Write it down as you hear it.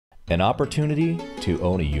An opportunity to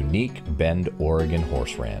own a unique Bend, Oregon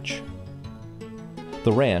horse ranch.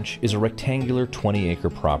 The ranch is a rectangular 20-acre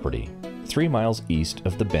property 3 miles east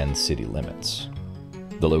of the Bend city limits.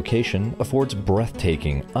 The location affords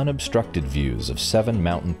breathtaking, unobstructed views of 7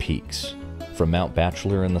 mountain peaks, from Mount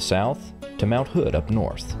Bachelor in the south to Mount Hood up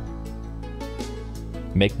north.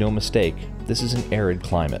 Make no mistake, this is an arid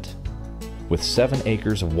climate. With 7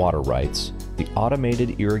 acres of water rights, the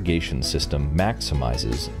automated irrigation system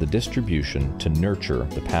maximizes the distribution to nurture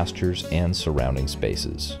the pastures and surrounding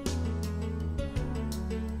spaces.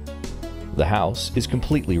 The house is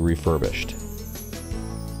completely refurbished,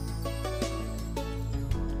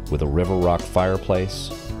 with a river rock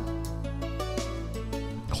fireplace,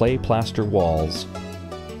 clay-plaster walls,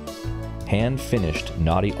 hand-finished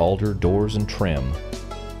knotty alder doors and trim,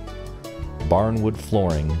 barnwood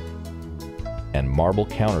flooring, and marble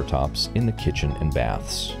countertops in the kitchen and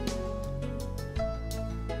baths.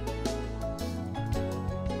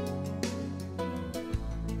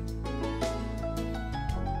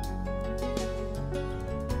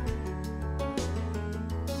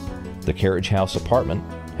 The carriage house apartment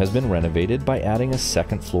has been renovated by adding a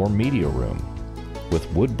second-floor media room with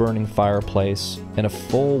wood-burning fireplace and a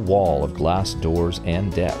full wall of glass doors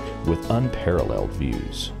and deck with unparalleled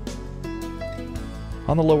views.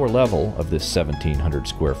 On the lower level of this 1,700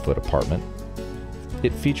 square foot apartment,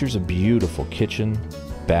 it features a beautiful kitchen,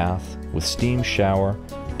 bath with steam shower,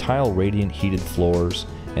 tile radiant heated floors,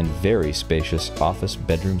 and very spacious office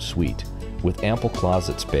bedroom suite with ample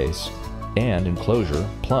closet space and enclosure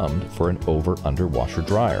plumbed for an over-under washer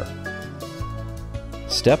dryer.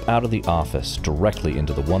 Step out of the office directly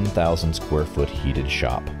into the 1,000 square foot heated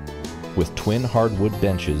shop with twin hardwood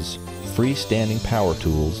benches, freestanding power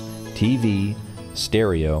tools, TV,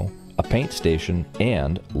 stereo, a paint station,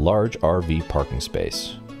 and large RV parking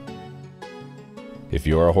space. If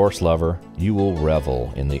you're a horse lover, you will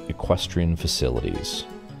revel in the equestrian facilities.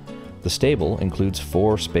 The stable includes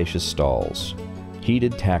 4 spacious stalls,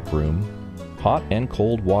 heated tack room, hot and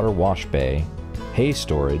cold water wash bay, hay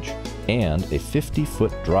storage, and a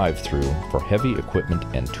 50-foot drive-through for heavy equipment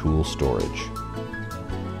and tool storage.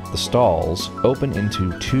 The stalls open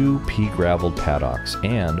into 2 pea-graveled paddocks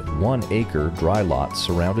and 1-acre dry lot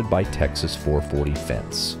surrounded by Texas 440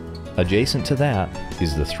 fence. Adjacent to that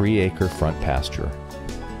is the 3-acre front pasture,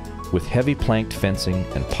 with heavy planked fencing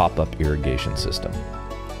and pop-up irrigation system.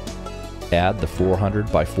 Add the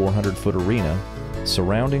 400 by 400 foot arena,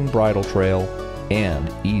 surrounding bridle trail,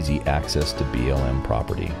 and easy access to BLM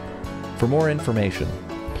property. For more information,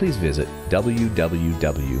 please visit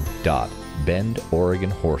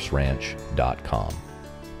www.bendoregonhorseranch.com.